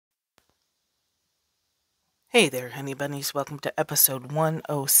Hey there, honey bunnies. Welcome to episode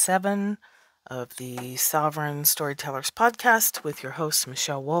 107 of the Sovereign Storytellers podcast with your host,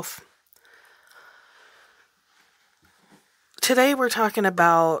 Michelle Wolf. Today we're talking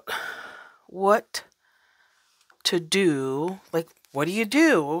about what to do. What do you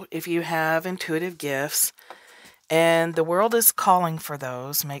do if you have intuitive gifts? And the world is calling for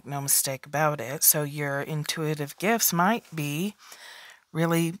those, make no mistake about it. So your intuitive gifts might be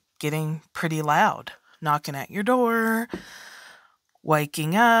really getting pretty loud, knocking at your door,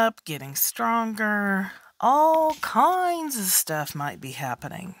 waking up, getting stronger, all kinds of stuff might be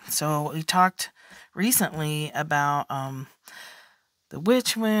happening. So we talked recently about the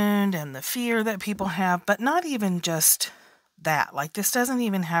witch wound and the fear that people have, but not even just that. Like, this doesn't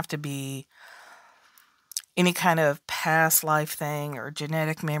even have to be any kind of past life thing or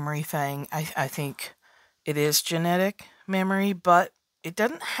genetic memory thing. I think it is genetic memory, but it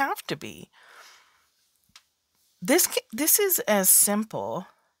doesn't have to be. This is as simple.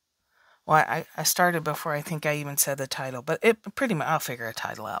 Well, I started before I think I even said the title, but it pretty much, I'll figure a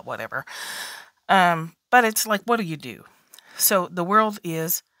title out, whatever. But it's like, what do you do? So the world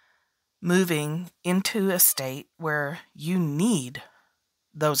is moving into a state where you need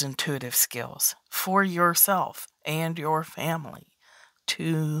those intuitive skills for yourself and your family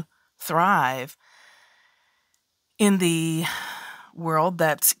to thrive in the world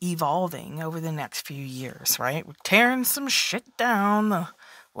that's evolving over the next few years, right? We're tearing some shit down. The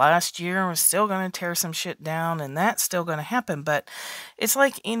last year we're still going to tear some shit down, and that's still going to happen. But it's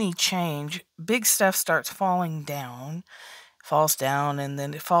like any change, big stuff starts falling down, falls down, and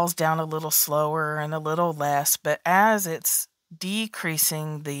then it falls down a little slower and a little less. But as it's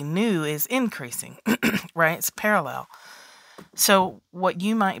decreasing, the new is increasing, right? It's parallel. So what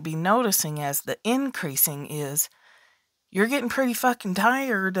you might be noticing as the increasing is you're getting pretty fucking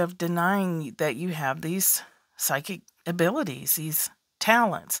tired of denying that you have these psychic abilities, these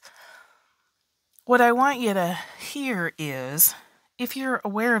talents. What I want you to hear is, if you're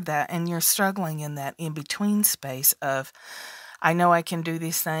aware of that and you're struggling in that in-between space of, I know I can do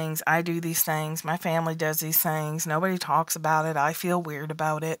these things, I do these things, my family does these things, nobody talks about it, I feel weird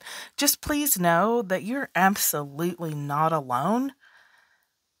about it, just please know that you're absolutely not alone.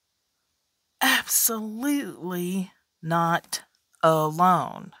 Absolutely not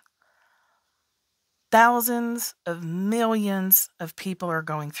alone. Thousands of millions of people are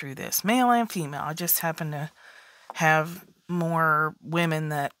going through this, male and female. I just happen to have more women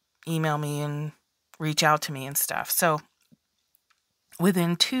that email me and reach out to me and stuff. So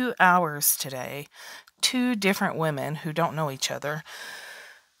within 2 hours today, 2 different women who don't know each other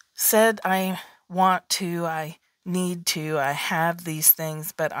said, I want to, I need to, I have these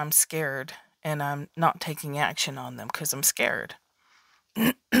things, but I'm scared and I'm not taking action on them because I'm scared.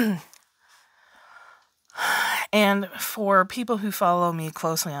 And for people who follow me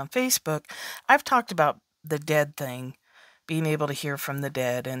closely on Facebook, I've talked about the dead thing, being able to hear from the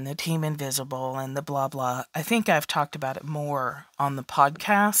dead and the team invisible and the blah blah. I think I've talked about it more on the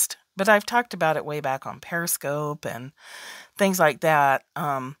podcast, but I've talked about it way back on Periscope and things like that.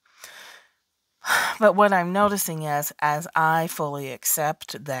 But what I'm noticing is, as I fully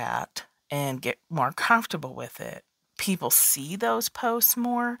accept that and get more comfortable with it, people see those posts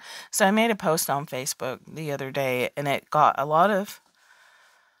more. So I made a post on Facebook the other day, and it got a lot of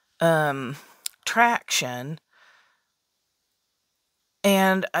traction.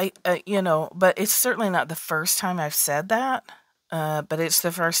 And but it's certainly not the first time I've said that. But it's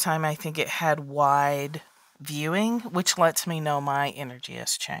the first time I think it had wide viewing, which lets me know my energy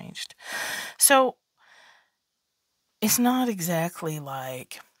has changed. So it's not exactly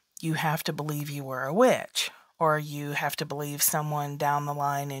like you have to believe you were a witch, or you have to believe someone down the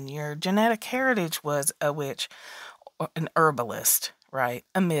line in your genetic heritage was a witch, or an herbalist, right?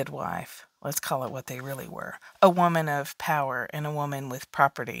 A midwife. Let's call it what they really were. A woman of power, and a woman with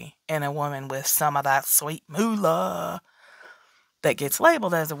property, and a woman with some of that sweet moolah that gets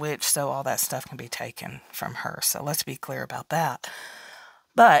labeled as a witch, so all that stuff can be taken from her. So let's be clear about that.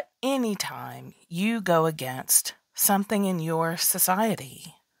 But anytime you go against something in your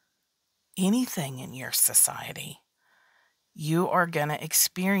society, anything in your society, you are going to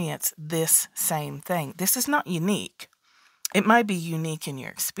experience this same thing. This is not unique. It might be unique in your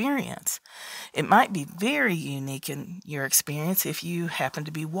experience. It might be very unique in your experience if you happen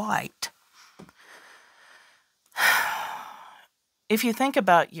to be white. If you think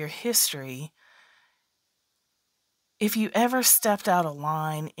about your history, if you ever stepped out of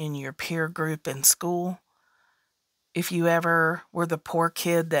line in your peer group in school, if you ever were the poor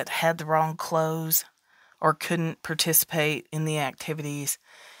kid that had the wrong clothes or couldn't participate in the activities,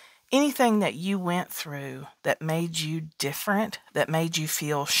 anything that you went through that made you different, that made you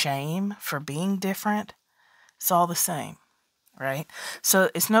feel shame for being different, it's all the same, right? So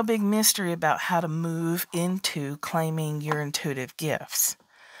it's no big mystery about how to move into claiming your intuitive gifts,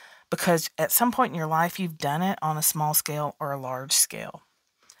 because at some point in your life, you've done it on a small scale or a large scale.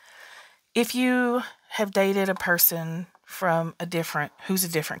 If you have dated a person who's a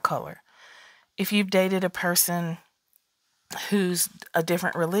different color, if you've dated a person who's a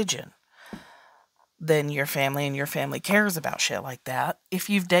different religion than your family and your family cares about shit like that, if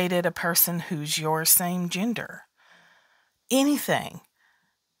you've dated a person who's your same gender, anything,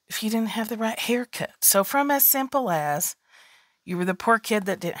 if you didn't have the right haircut. So from as simple as you were the poor kid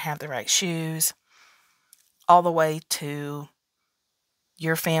that didn't have the right shoes, all the way to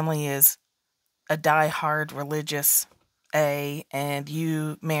your family is a die-hard religious A and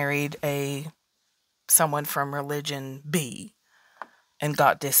you married someone from religion B and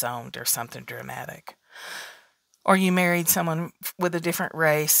got disowned or something dramatic. Or you married someone with a different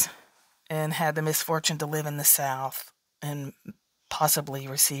race and had the misfortune to live in the South and possibly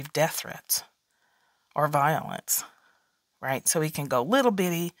receive death threats or violence, right? So we can go little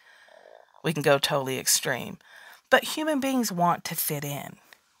bitty, we can go totally extreme. But human beings want to fit in,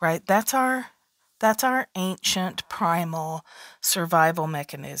 right? That's our ancient primal survival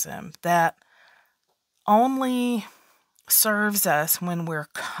mechanism that only serves us when we're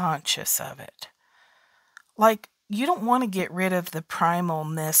conscious of it. Like, you don't want to get rid of the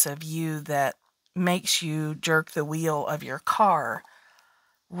primalness of you that makes you jerk the wheel of your car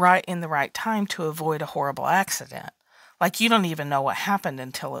right in the right time to avoid a horrible accident. Like, you don't even know what happened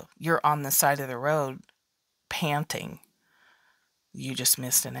until you're on the side of the road panting. You just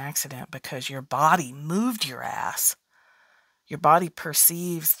missed an accident because your body moved your ass. Your body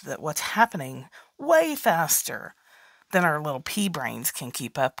perceives that what's happening way faster than our little pea brains can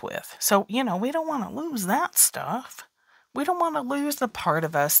keep up with. So, we don't want to lose that stuff. We don't want to lose the part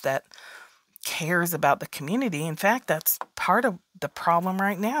of us that cares about the community. In fact, that's part of the problem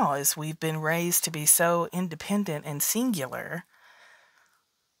right now is we've been raised to be so independent and singular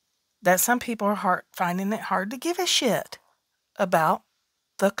that some people are finding it hard to give a shit about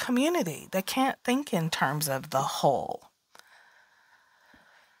the community. They can't think in terms of the whole.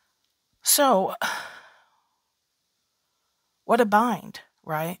 So, what a bind,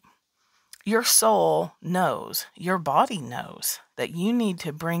 right? Your soul knows, your body knows that you need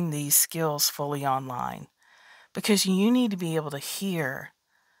to bring these skills fully online because you need to be able to hear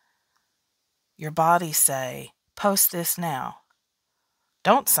your body say, post this now.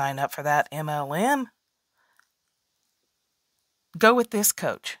 Don't sign up for that MLM. Go with this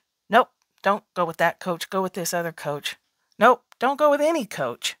coach. Nope, don't go with that coach. Go with this other coach. Nope, don't go with any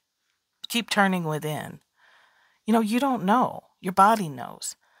coach. Keep turning within. You don't know. Your body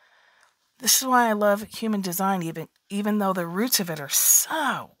knows. This is why I love human design, even though the roots of it are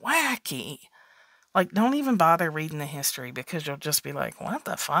so wacky. Like, don't even bother reading the history because you'll just be like, what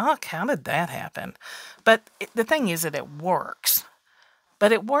the fuck? How did that happen? But the thing is that it works.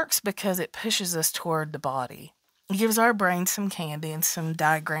 But it works because it pushes us toward the body. It gives our brain some candy and some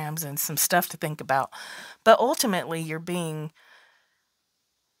diagrams and some stuff to think about. But ultimately, you're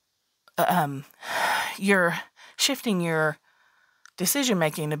shifting your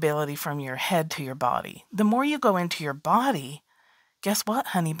decision-making ability from your head to your body. The more you go into your body, guess what,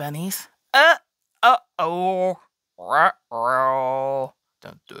 honey bunnies? Your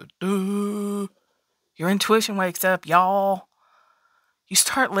intuition wakes up, y'all. You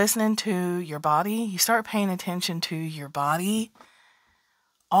start listening to your body. You start paying attention to your body.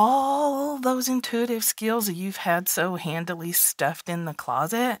 All those intuitive skills that you've had so handily stuffed in the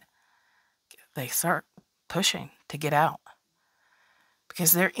closet, they start pushing to get out.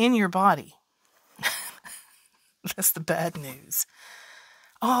 Because they're in your body. That's the bad news.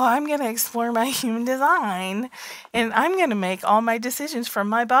 Oh, I'm going to explore my human design. And I'm going to make all my decisions from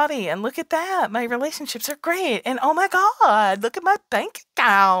my body. And look at that. My relationships are great. And oh my God, look at my bank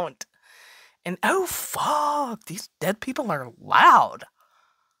account. And oh fuck, these dead people are loud.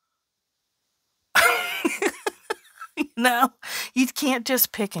 You can't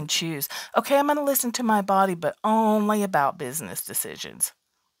just pick and choose. Okay, I'm going to listen to my body, but only about business decisions.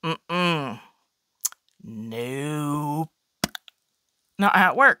 Nope. Not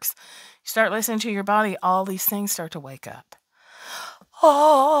how it works. You start listening to your body, all these things start to wake up.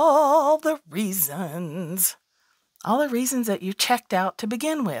 All the reasons that you checked out to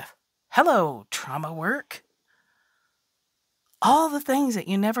begin with. Hello, trauma work. All the things that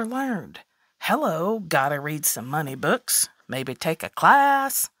you never learned. Hello, gotta read some money books, maybe take a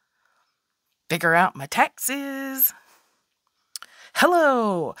class, figure out my taxes.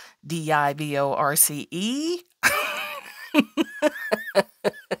 Hello, DIVORCE.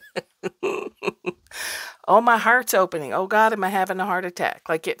 Oh, my heart's opening. Oh, God, am I having a heart attack?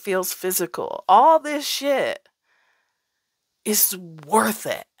 Like, it feels physical. All this shit is worth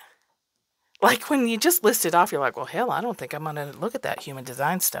it. Like, when you just list it off, you're like, well, hell, I don't think I'm going to look at that human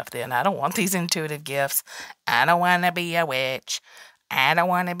design stuff then. I don't want these intuitive gifts. I don't want to be a witch. I don't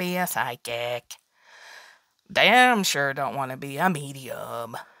want to be a psychic. Damn sure don't want to be a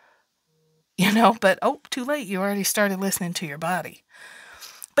medium. You know, but oh, too late. You already started listening to your body.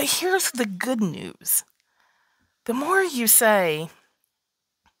 But here's the good news. The more you say,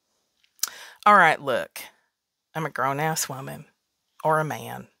 all right, look, I'm a grown-ass woman or a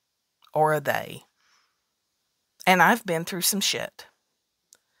man or a they, and I've been through some shit.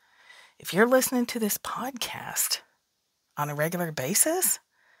 If you're listening to this podcast on a regular basis,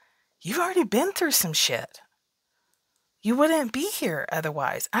 you've already been through some shit. You wouldn't be here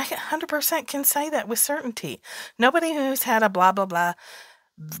otherwise. I 100% can say that with certainty. Nobody who's had a blah, blah, blah,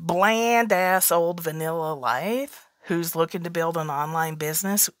 bland-ass old vanilla life who's looking to build an online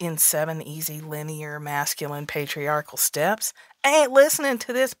business in 7 easy, linear, masculine, patriarchal steps ain't listening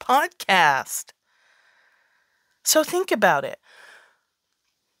to this podcast. So think about it.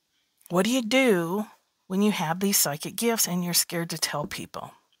 What do you do when you have these psychic gifts and you're scared to tell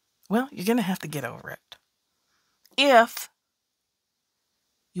people? Well, you're going to have to get over it. If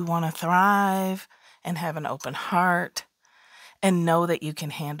you want to thrive and have an open heart and know that you can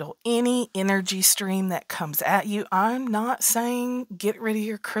handle any energy stream that comes at you, I'm not saying get rid of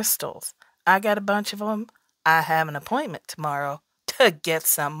your crystals. I got a bunch of them. I have an appointment tomorrow to get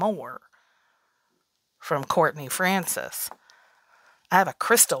some more from Courtney Francis. I have a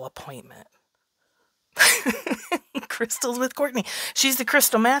crystal appointment. Crystals with Courtney. She's the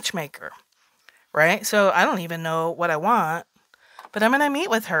crystal matchmaker, right? So I don't even know what I want, but I'm going to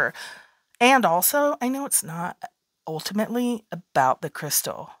meet with her. And also, I know it's not ultimately about the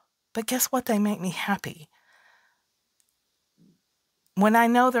crystal, but guess what? They make me happy. When I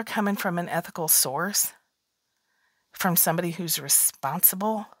know they're coming from an ethical source, from somebody who's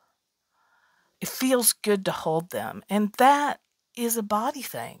responsible, it feels good to hold them. And that is a body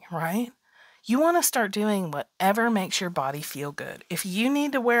thing, right? You want to start doing whatever makes your body feel good. If you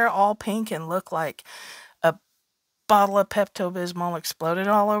need to wear all pink and look like a bottle of Pepto-Bismol exploded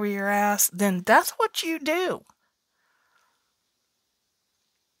all over your ass, then that's what you do.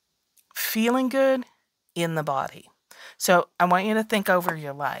 Feeling good in the body. So I want you to think over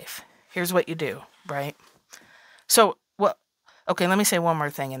your life. Here's what you do, right? So, well, okay, let me say one more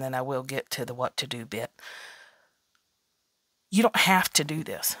thing and then I will get to the what to do bit. You don't have to do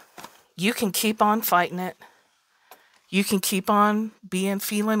this. You can keep on fighting it. You can keep on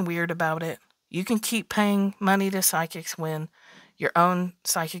feeling weird about it. You can keep paying money to psychics when your own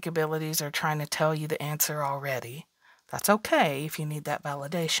psychic abilities are trying to tell you the answer already. That's okay if you need that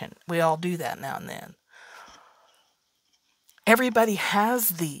validation. We all do that now and then. Everybody has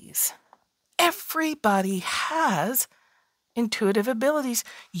these. Everybody has intuitive abilities.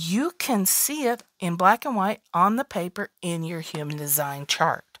 You can see it in black and white on the paper in your human design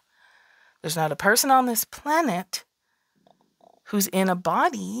chart. There's not a person on this planet who's in a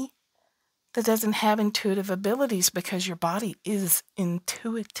body that doesn't have intuitive abilities because your body is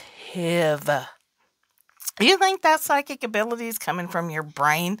intuitive. You think that psychic ability is coming from your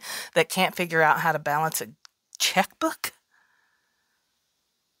brain that can't figure out how to balance a checkbook?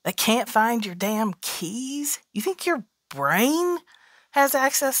 That can't find your damn keys? You think your brain has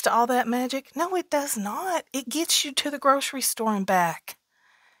access to all that magic? No, it does not. It gets you to the grocery store and back.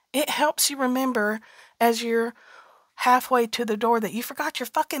 It helps you remember as you're halfway to the door that you forgot your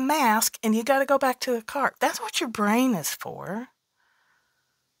fucking mask and you got to go back to the car. That's what your brain is for.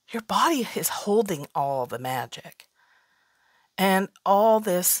 Your body is holding all the magic. And all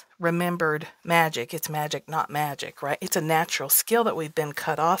this remembered magic, it's magic, not magic, right? It's a natural skill that we've been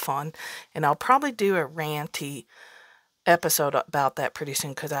cut off on. And I'll probably do a ranty episode about that pretty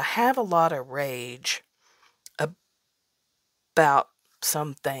soon because I have a lot of rage about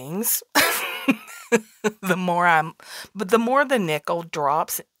some things. the more the nickel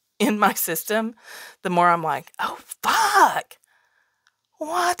drops in my system, the more I'm like, oh, fuck.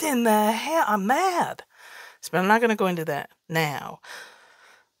 What in the hell? I'm mad. So I'm not going to go into that now.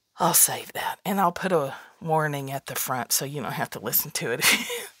 I'll save that. And I'll put a warning at the front so you don't have to listen to it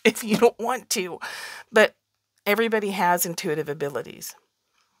if you don't want to. But everybody has intuitive abilities.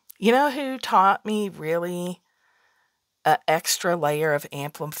 You know who taught me really an extra layer of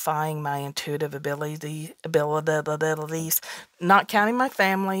amplifying my intuitive abilities? Not counting my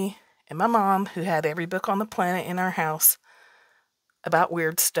family and my mom, who had every book on the planet in our house. about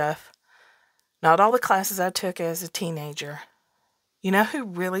weird stuff. Not all the classes I took as a teenager. You know who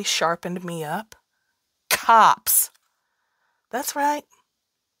really sharpened me up? Cops. That's right.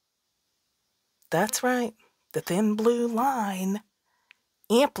 That's right. The thin blue line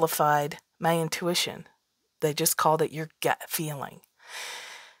amplified my intuition. They just called it your gut feeling.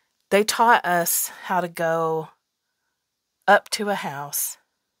 They taught us how to go up to a house,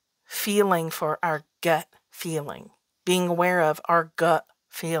 feeling for our gut feeling, being aware of our gut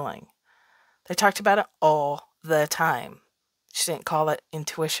feeling. They talked about it all the time. She didn't call it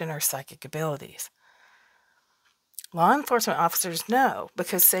intuition or psychic abilities. Law enforcement officers know,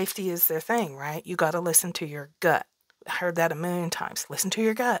 because safety is their thing, right? You got to listen to your gut. I heard that a million times. Listen to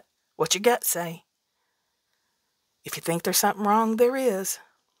your gut. What's your gut say? If you think there's something wrong, there is.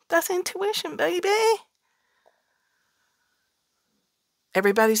 That's intuition, baby.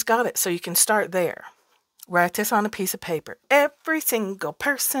 Everybody's got it, so you can start there. Write this on a piece of paper. Every single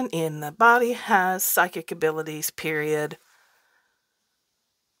person in the body has psychic abilities, period.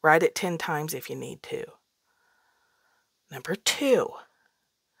 Write it 10 times if you need to. Number 2.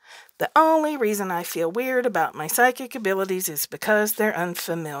 The only reason I feel weird about my psychic abilities is because they're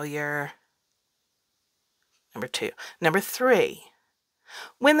unfamiliar. Number 2. Number 3.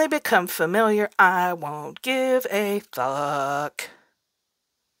 When they become familiar, I won't give a fuck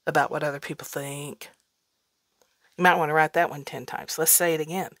about what other people think. You might want to write that one 10 times. Let's say it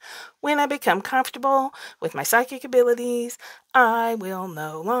again. When I become comfortable with my psychic abilities, I will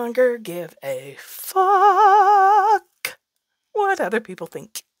no longer give a fuck what other people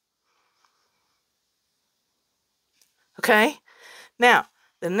think. Okay? Now,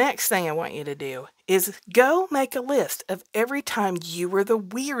 the next thing I want you to do is go make a list of every time you were the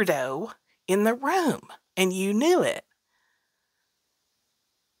weirdo in the room and you knew it.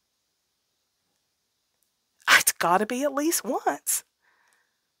 It's got to be at least once.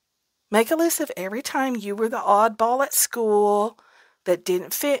 Make a list of every time you were the oddball at school that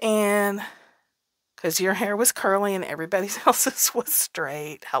didn't fit in because your hair was curly and everybody else's was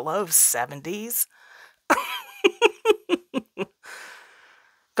straight. Hello, 70s.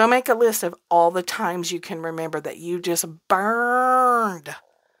 Go make a list of all the times you can remember that you just burned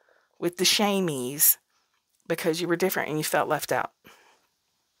with the shamies because you were different and you felt left out.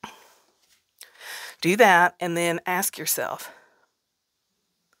 Do that and then ask yourself,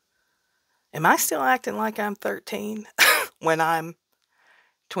 am I still acting like I'm 13 when I'm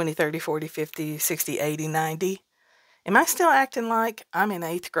 20, 30, 40, 50, 60, 80, 90? Am I still acting like I'm in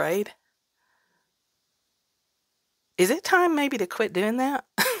 8th grade? Is it time maybe to quit doing that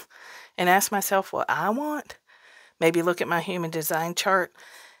and ask myself what I want? Maybe look at my human design chart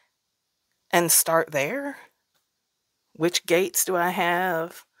and start there. Which gates do I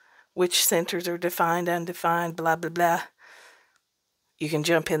have? Which centers are defined, undefined, blah, blah, blah. You can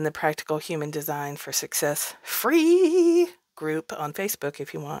jump in the Practical Human Design for Success free group on Facebook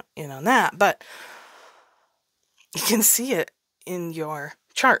if you want in on that. But you can see it in your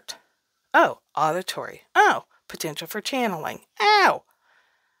chart. Oh, auditory. Oh, potential for channeling. Ow.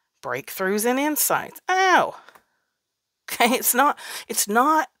 Breakthroughs and insights. Ow. Okay, it's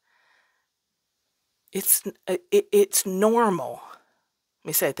normal. Let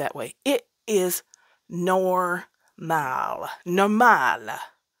me say it that way. It is normal. Normal.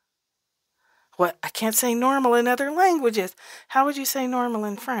 What? I can't say normal in other languages. How would you say normal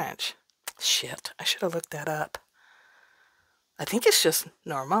in French? Shit, I should have looked that up. I think it's just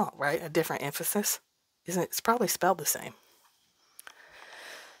normal, right? A different emphasis. Isn't it? It's probably spelled the same.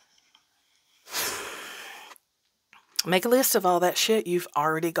 Make a list of all that shit you've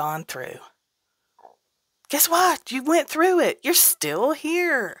already gone through. Guess what? You went through it. You're still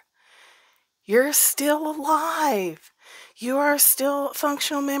here. You're still alive. You are still a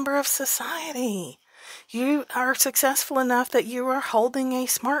functional member of society. You are successful enough that you are holding a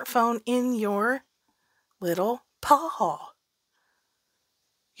smartphone in your little paw.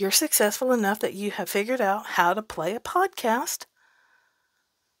 You're successful enough that you have figured out how to play a podcast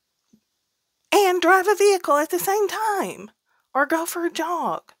and drive a vehicle at the same time, or go for a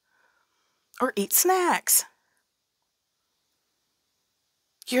jog, or eat snacks.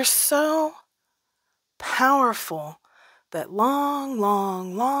 You're so powerful that long,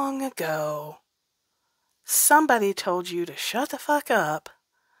 long, long ago, somebody told you to shut the fuck up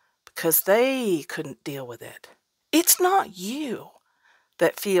because they couldn't deal with it. It's not you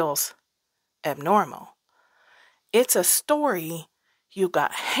that feels abnormal. It's a story you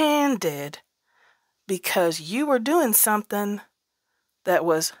got handed because you were doing something that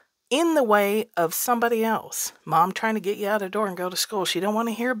was in the way of somebody else. Mom trying to get you out of the door and go to school. She don't want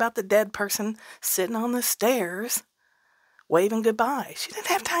to hear about the dead person sitting on the stairs waving goodbye. She didn't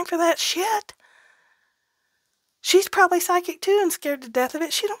have time for that shit. She's probably psychic too and scared to death of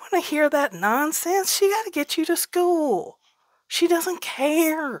it. She don't want to hear that nonsense. She got to get you to school. She doesn't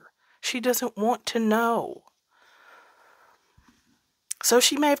care. She doesn't want to know. So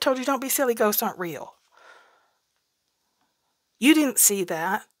she may have told you, don't be silly, ghosts aren't real. You didn't see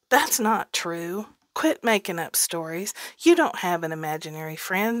that. That's not true. Quit making up stories. You don't have an imaginary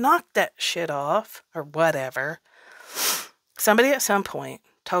friend. Knock that shit off, or whatever. Somebody at some point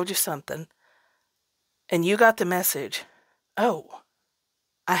told you something, and you got the message, oh,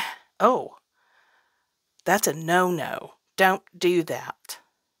 that's a no-no. Don't do that.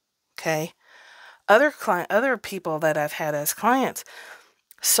 Okay? Other people that I've had as clients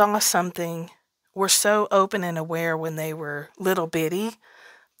saw something, were so open and aware when they were little bitty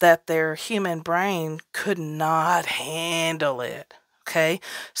that their human brain could not handle it. Okay?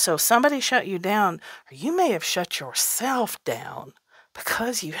 So somebody shut you down, or you may have shut yourself down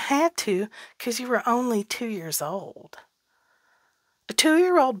because you had to, because you were only 2 years old. A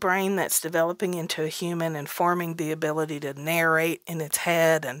 2-year-old brain that's developing into a human and forming the ability to narrate in its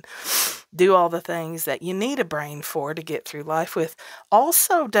head and do all the things that you need a brain for to get through life with,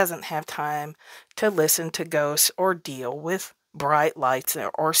 also doesn't have time to listen to ghosts or deal with bright lights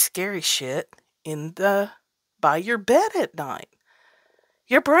or scary shit by your bed at night.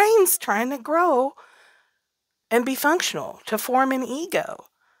 Your brain's trying to grow and be functional to form an ego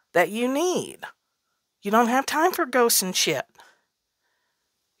that you need. You don't have time for ghosts and shit.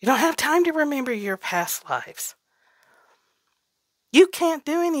 You don't have time to remember your past lives. You can't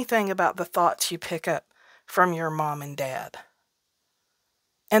do anything about the thoughts you pick up from your mom and dad.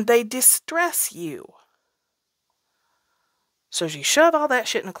 And they distress you. So you shove all that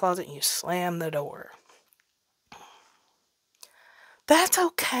shit in the closet and you slam the door. That's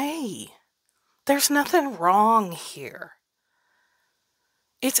okay. There's nothing wrong here.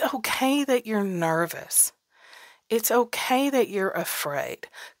 It's okay that you're nervous. It's okay that you're afraid.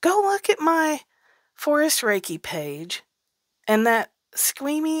 Go look at my Forest Reiki page and that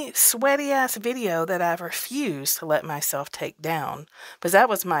squeamy, sweaty-ass video that I've refused to let myself take down. Because that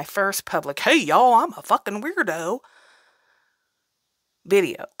was my first public, hey y'all, I'm a fucking weirdo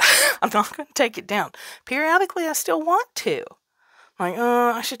video. I'm not going to take it down. Periodically, I still want to. Like,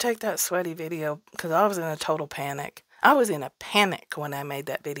 I should take that sweaty video because I was in a total panic. I was in a panic when I made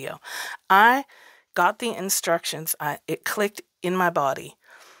that video. I got the instructions. It clicked in my body.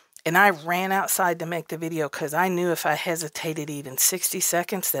 And I ran outside to make the video because I knew if I hesitated even 60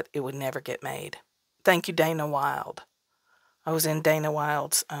 seconds that it would never get made. Thank you, Dana Wilde. I was in Dana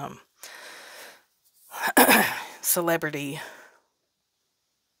Wilde's celebrity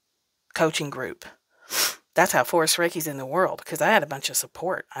coaching group. That's how Forest Reiki's in the world, because I had a bunch of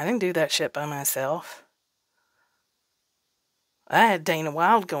support. I didn't do that shit by myself. I had Dana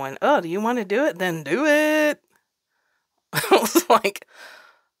Wilde going, oh, do you want to do it? Then do it. I was like,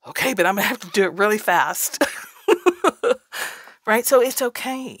 okay, but I'm going to have to do it really fast. Right? So it's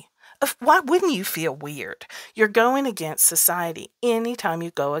okay. Why wouldn't you feel weird? You're going against society. Anytime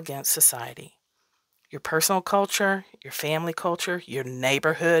you go against society, your personal culture, your family culture, your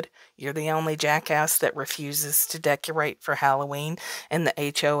neighborhood, you're the only jackass that refuses to decorate for Halloween, and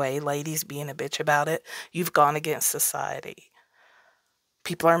the HOA ladies being a bitch about it, you've gone against society.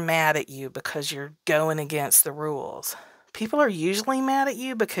 People are mad at you because you're going against the rules. People are usually mad at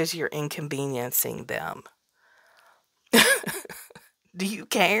you because you're inconveniencing them. Do you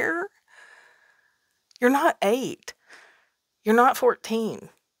care? You're not 8. You're not 14.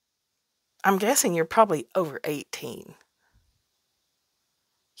 I'm guessing you're probably over 18.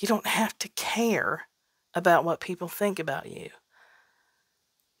 You don't have to care about what people think about you.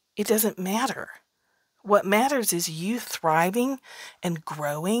 It doesn't matter. What matters is you thriving and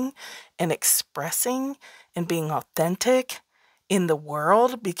growing and expressing and being authentic in the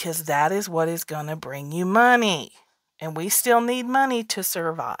world, because that is what is going to bring you money. And we still need money to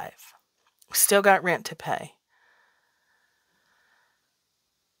survive. We still got rent to pay.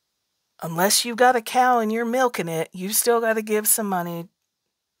 Unless you've got a cow and you're milking it, you still got to give some money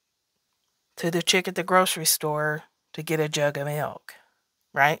to the chick at the grocery store to get a jug of milk.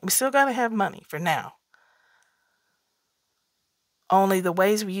 Right? We still got to have money for now. Only the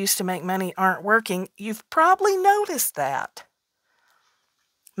ways we used to make money aren't working. You've probably noticed that.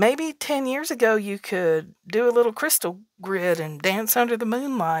 Maybe 10 years ago you could do a little crystal grid and dance under the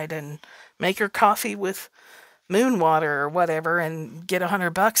moonlight and make your coffee with moon water or whatever and get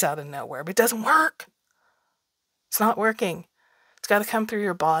 $100 out of nowhere. But it doesn't work. It's not working. It's got to come through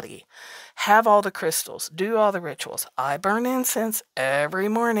your body. Have all the crystals. Do all the rituals. I burn incense every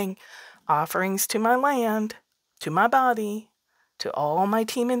morning. Offerings to my land. to my body, to all my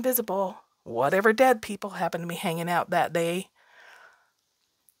team invisible, whatever dead people happen to be hanging out that day.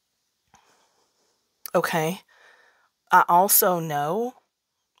 Okay. I also know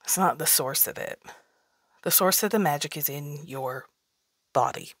it's not the source of it. The source of the magic is in your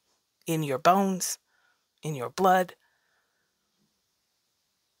body, in your bones, in your blood,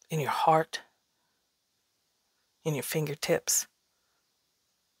 in your heart, in your fingertips.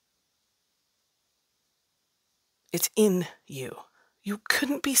 It's in you. You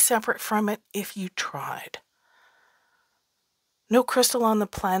couldn't be separate from it if you tried. No crystal on the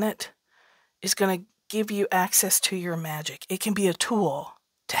planet is going to give you access to your magic. It can be a tool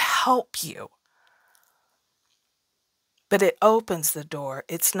to help you. But it opens the door.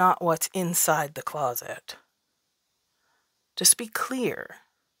 It's not what's inside the closet. Just be clear.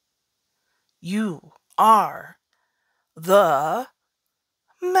 You are the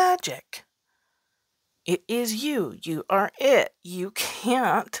magic. It is you. You are it. You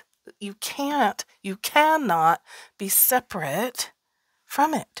cannot be separate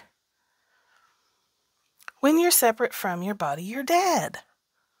from it. When you're separate from your body, you're dead.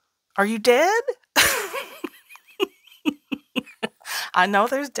 Are you dead? I know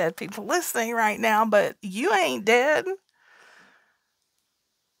there's dead people listening right now, but you ain't dead.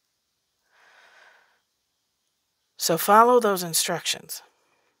 So follow those instructions.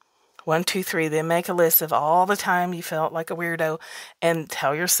 1, 2, 3, then make a list of all the time you felt like a weirdo and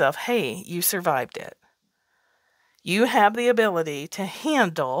tell yourself, hey, you survived it. You have the ability to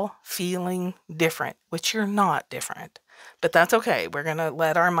handle feeling different, which you're not different. But that's okay. We're going to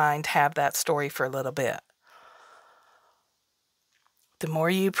let our mind have that story for a little bit. The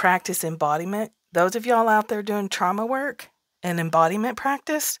more you practice embodiment, those of y'all out there doing trauma work and embodiment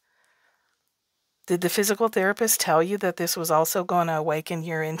practice, did the physical therapist tell you that this was also going to awaken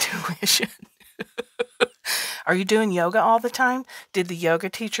your intuition? Are you doing yoga all the time? Did the yoga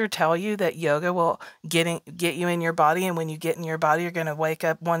teacher tell you that yoga will get you in your body, and when you get in your body, you're going to wake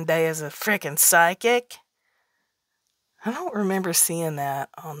up one day as a freaking psychic? I don't remember seeing that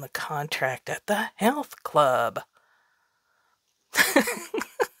on the contract at the health club.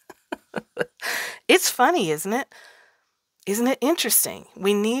 It's funny, isn't it? Isn't it interesting?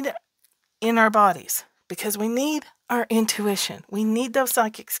 We need in our bodies because we need our intuition. We need those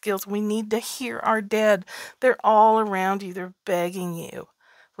psychic skills. We need to hear our dead. They're all around you. They're begging you.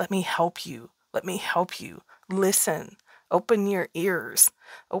 Let me help you. Let me help you. Listen. Open your ears.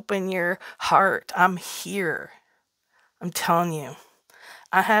 Open your heart. I'm here. I'm telling you.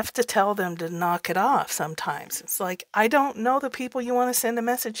 I have to tell them to knock it off sometimes. It's like, I don't know the people you want to send a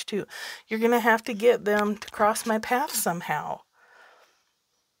message to. You're going to have to get them to cross my path somehow.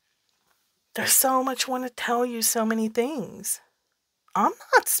 There's so much I want to tell you, so many things. I'm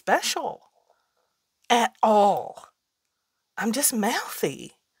not special at all. I'm just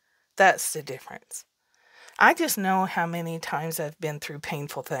mouthy. That's the difference. I just know how many times I've been through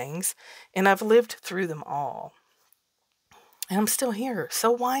painful things, and I've lived through them all. And I'm still here,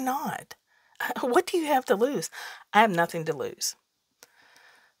 so why not? What do you have to lose? I have nothing to lose.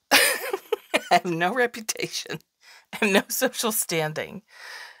 I have no reputation. I have no social standing.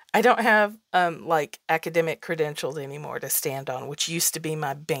 I don't have like academic credentials anymore to stand on, which used to be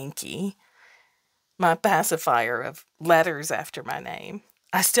my banky, my pacifier of letters after my name.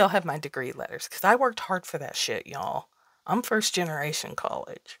 I still have my degree letters because I worked hard for that shit, y'all. I'm first generation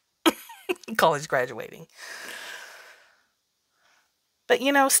college graduating. But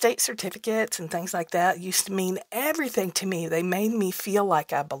you know, state certificates and things like that used to mean everything to me. They made me feel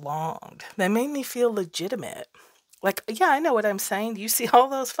like I belonged. They made me feel legitimate. Like, yeah, I know what I'm saying. Do you see all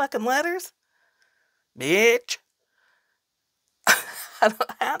those fucking letters? Bitch. I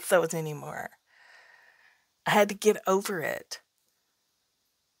don't have those anymore. I had to get over it.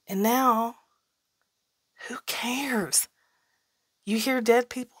 And now, who cares? You hear dead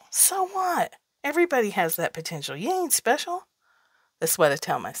people? So what? Everybody has that potential. You ain't special. That's what I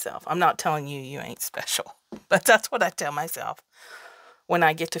tell myself. I'm not telling you you ain't special. But that's what I tell myself when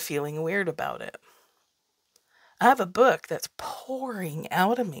I get to feeling weird about it. I have a book that's pouring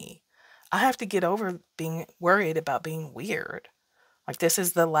out of me. I have to get over being worried about being weird. Like, this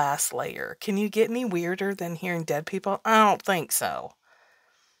is the last layer. Can you get any weirder than hearing dead people? I don't think so.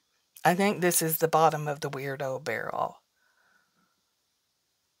 I think this is the bottom of the weirdo barrel.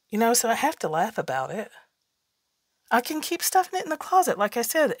 You know, so I have to laugh about it. I can keep stuffing it in the closet, like I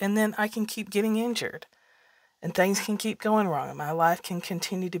said, and then I can keep getting injured. And things can keep going wrong, and my life can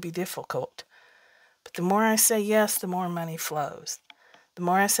continue to be difficult. But the more I say yes, the more money flows. The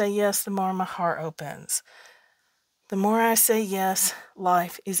more I say yes, the more my heart opens. The more I say yes,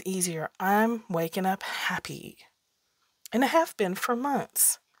 life is easier. I'm waking up happy. And I have been for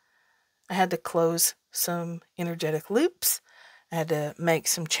months. I had to close some energetic loops. I had to make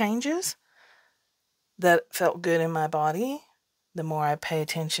some changes that felt good in my body. The more I pay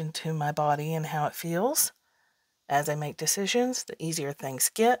attention to my body and how it feels as I make decisions, the easier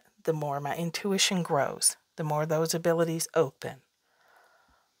things get, the more my intuition grows, the more those abilities open.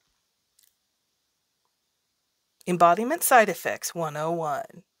 Embodiment Side Effects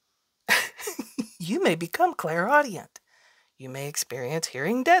 101. You may become clairaudient. You may experience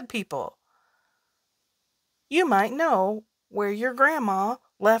hearing dead people. You might know where your grandma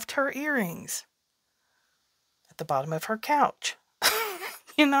left her earrings. At the bottom of her couch.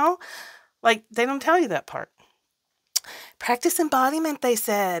 You know? Like, they don't tell you that part. Practice embodiment, they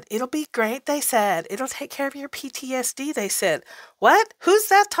said. It'll be great, they said. It'll take care of your PTSD, they said. What? Who's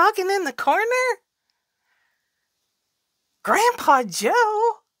that talking in the corner? Grandpa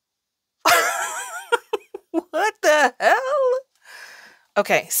Joe? What the hell?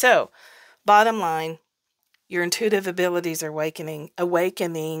 Okay, so, bottom line, your intuitive abilities are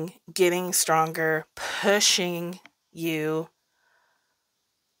awakening, getting stronger, pushing you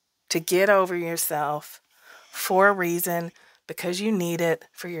to get over yourself for a reason, because you need it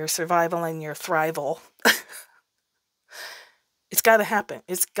for your survival and your thrival. It's got to happen.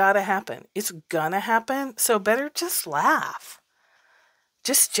 It's got to happen. It's gonna happen. So better just laugh.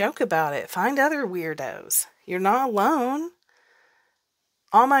 Just joke about it. Find other weirdos. You're not alone.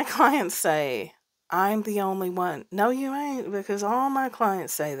 All my clients say, I'm the only one. No, you ain't, because all my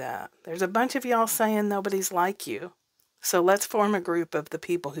clients say that. There's a bunch of y'all saying nobody's like you. So let's form a group of the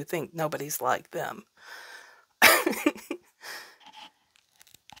people who think nobody's like them.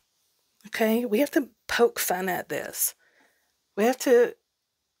 Okay, we have to poke fun at this. We have to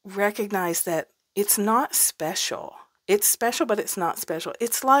recognize that it's not special. It's special, but it's not special.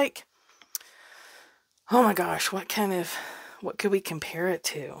 It's like, oh my gosh, what could we compare it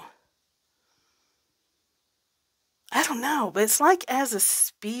to? I don't know, but it's like, as a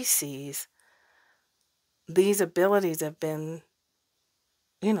species, these abilities have been,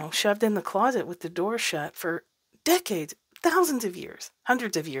 shoved in the closet with the door shut for decades, thousands of years,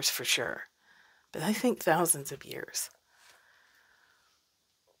 hundreds of years for sure, but I think thousands of years.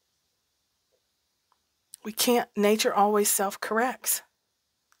 Nature always self-corrects.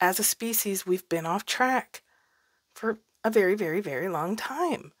 As a species, we've been off track for a very, very, very long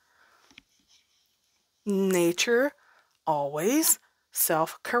time. Nature always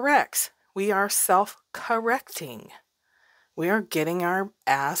self-corrects. We are self-correcting. We are getting our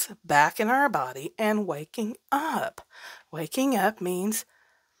ass back in our body and waking up. Waking up means,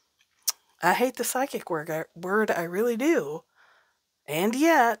 I hate the psychic word, I really do. And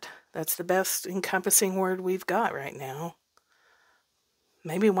yet, that's the best encompassing word we've got right now.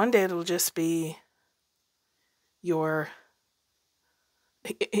 Maybe one day it'll just be your,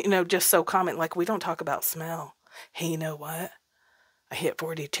 just so common. Like, we don't talk about smell. Hey, you know what? I hit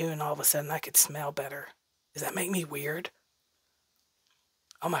 42 and all of a sudden I could smell better. Does that make me weird?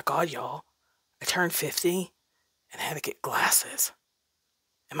 Oh my God, y'all. I turned 50 and had to get glasses.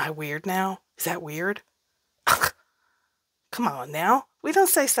 Am I weird now? Is that weird? Come on now. We don't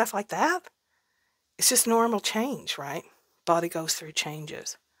say stuff like that. It's just normal change, right? Body goes through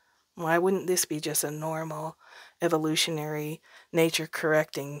changes. Why wouldn't this be just a normal, evolutionary, nature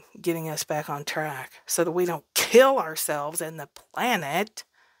correcting, getting us back on track so that we don't kill ourselves and the planet?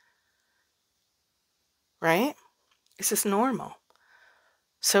 Right? It's just normal.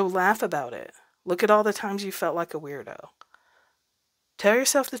 So laugh about it. Look at all the times you felt like a weirdo. Tell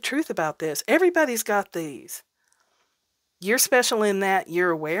yourself the truth about this. Everybody's got these. You're special in that you're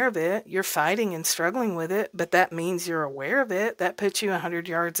aware of it. You're fighting and struggling with it, but that means you're aware of it. That puts you 100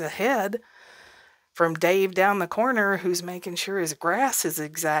 yards ahead from Dave down the corner, who's making sure his grass is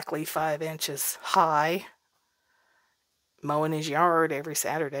exactly 5 inches high, mowing his yard every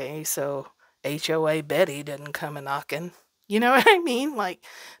Saturday so HOA Betty doesn't come a knocking. You know what I mean? Like,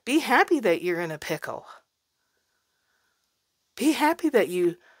 be happy that you're in a pickle. Be happy that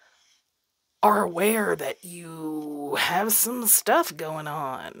you are aware that you have some stuff going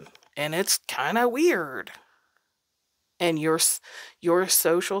on and it's kind of weird. And your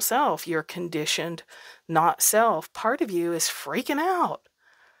social self, your conditioned not self, part of you is freaking out.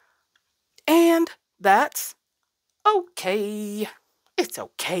 And that's okay. It's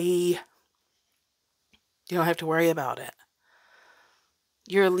okay. You don't have to worry about it.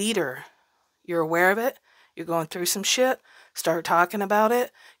 You're a leader. You're aware of it. You're going through some shit. Start talking about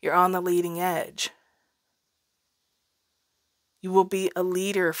it. You're on the leading edge. You will be a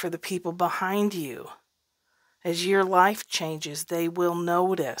leader for the people behind you. As your life changes, they will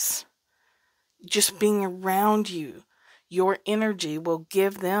notice. Just being around you, your energy will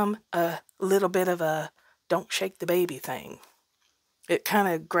give them a little bit of a don't shake the baby thing. It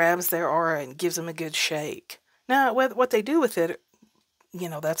kind of grabs their aura and gives them a good shake. Now, what they do with it,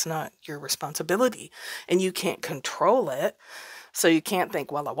 that's not your responsibility, and you can't control it. So you can't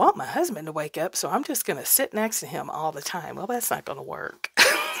think, well, I want my husband to wake up, so I'm just going to sit next to him all the time. Well, that's not going to work.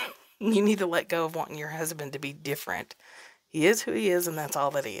 You need to let go of wanting your husband to be different. He is who he is, and that's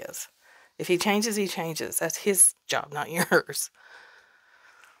all that he is. If he changes, he changes. That's his job, not yours.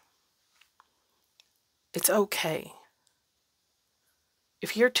 It's okay.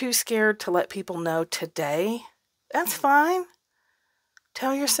 If you're too scared to let people know today, that's fine.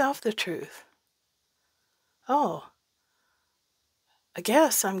 Tell yourself the truth. Oh, I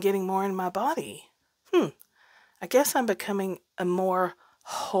guess I'm getting more in my body. I guess I'm becoming a more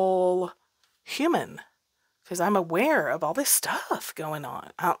whole human because I'm aware of all this stuff going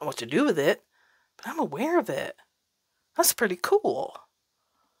on. I don't know what to do with it, but I'm aware of it. That's pretty cool.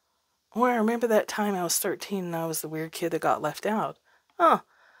 Or I remember that time I was 13 and I was the weird kid that got left out.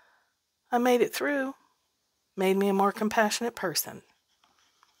 I made it through. Made me a more compassionate person.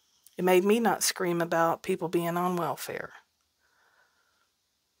 It made me not scream about people being on welfare.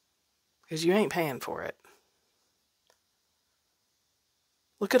 Because you ain't paying for it.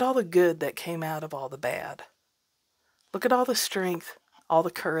 Look at all the good that came out of all the bad. Look at all the strength, all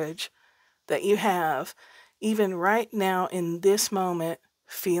the courage that you have, even right now in this moment,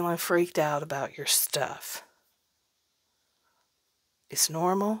 feeling freaked out about your stuff. It's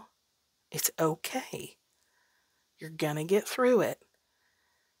normal. It's okay. You're gonna get through it.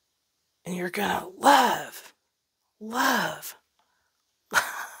 And you're gonna love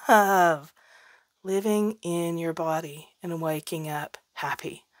living in your body and waking up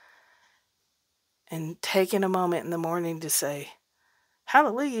happy. And taking a moment in the morning to say,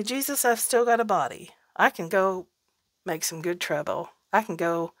 hallelujah, Jesus, I've still got a body. I can go make some good trouble. I can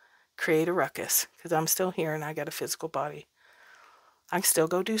go create a ruckus because I'm still here and I got a physical body. I can still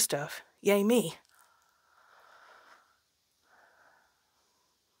go do stuff. Yay me.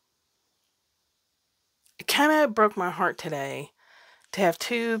 It kind of broke my heart today to have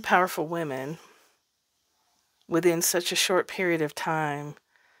two powerful women within such a short period of time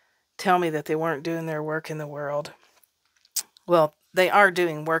tell me that they weren't doing their work in the world. Well, they are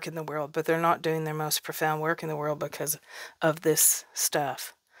doing work in the world, but they're not doing their most profound work in the world because of this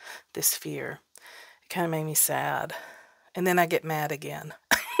stuff, this fear. It kind of made me sad. And then I get mad again.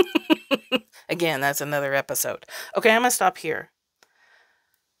 Again, that's another episode. Okay, I'm going to stop here.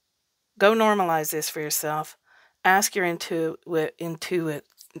 Go normalize this for yourself. Ask your intuition.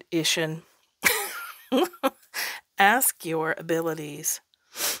 Ask your abilities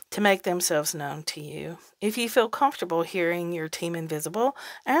to make themselves known to you. If you feel comfortable hearing your team invisible,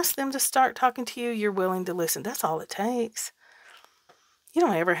 ask them to start talking to you. You're willing to listen. That's all it takes. You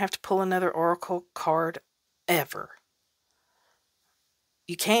don't ever have to pull another oracle card ever.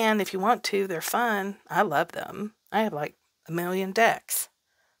 You can if you want to. They're fun. I love them. I have like 1 million decks.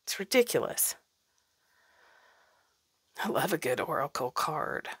 It's ridiculous. I love a good oracle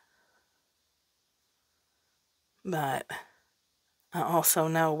card. But I also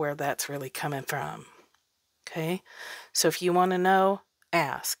know where that's really coming from. Okay? So if you want to know,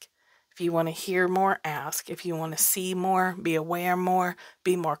 ask. If you want to hear more, ask. If you want to see more, be aware more,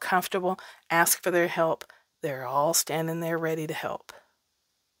 be more comfortable, ask for their help. They're all standing there ready to help.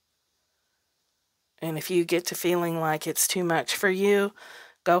 And if you get to feeling like it's too much for you,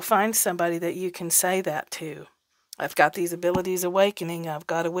 go find somebody that you can say that to. I've got these abilities awakening. I've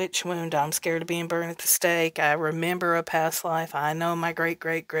got a witch wound. I'm scared of being burned at the stake. I remember a past life. I know my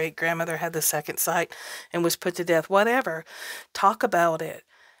great-great-great-grandmother had the second sight and was put to death. Whatever. Talk about it.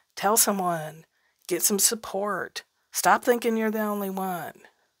 Tell someone. Get some support. Stop thinking you're the only one.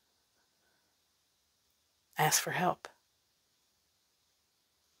 Ask for help.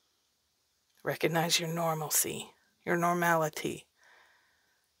 Recognize your normalcy, your normality,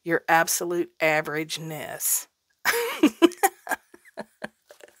 your absolute averageness.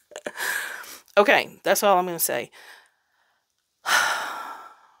 Okay, that's all I'm going to say.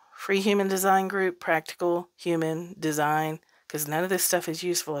 Free Human Design Group, Practical Human Design, because none of this stuff is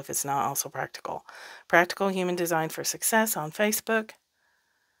useful if it's not also practical. Practical Human Design for Success on Facebook.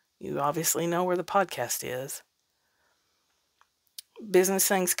 You obviously know where the podcast is. Business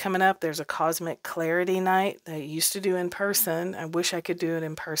things coming up. There's a Cosmic Clarity Night that I used to do in person. I wish I could do it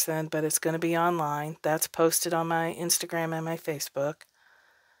in person, but it's going to be online. That's posted on my Instagram and my Facebook.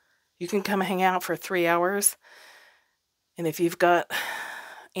 You can come hang out for 3 hours. And if you've got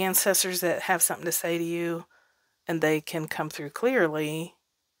ancestors that have something to say to you and they can come through clearly,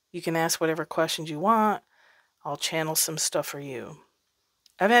 you can ask whatever questions you want. I'll channel some stuff for you.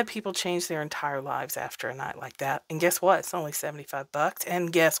 I've had people change their entire lives after a night like that. And guess what? It's only $75.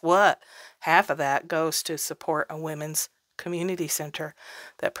 And guess what? Half of that goes to support a women's community center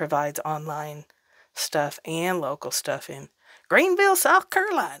that provides online stuff and local stuff in Greenville, South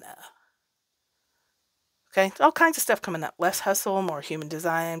Carolina. Okay, all kinds of stuff coming up. Less hustle, more human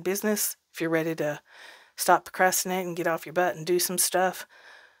design, business. If you're ready to stop procrastinating and get off your butt and do some stuff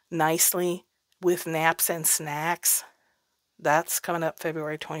nicely with naps and snacks. That's coming up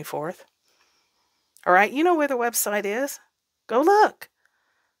February 24th. All right, you know where the website is. Go look.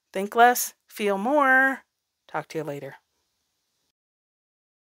 Think less, feel more. Talk to you later.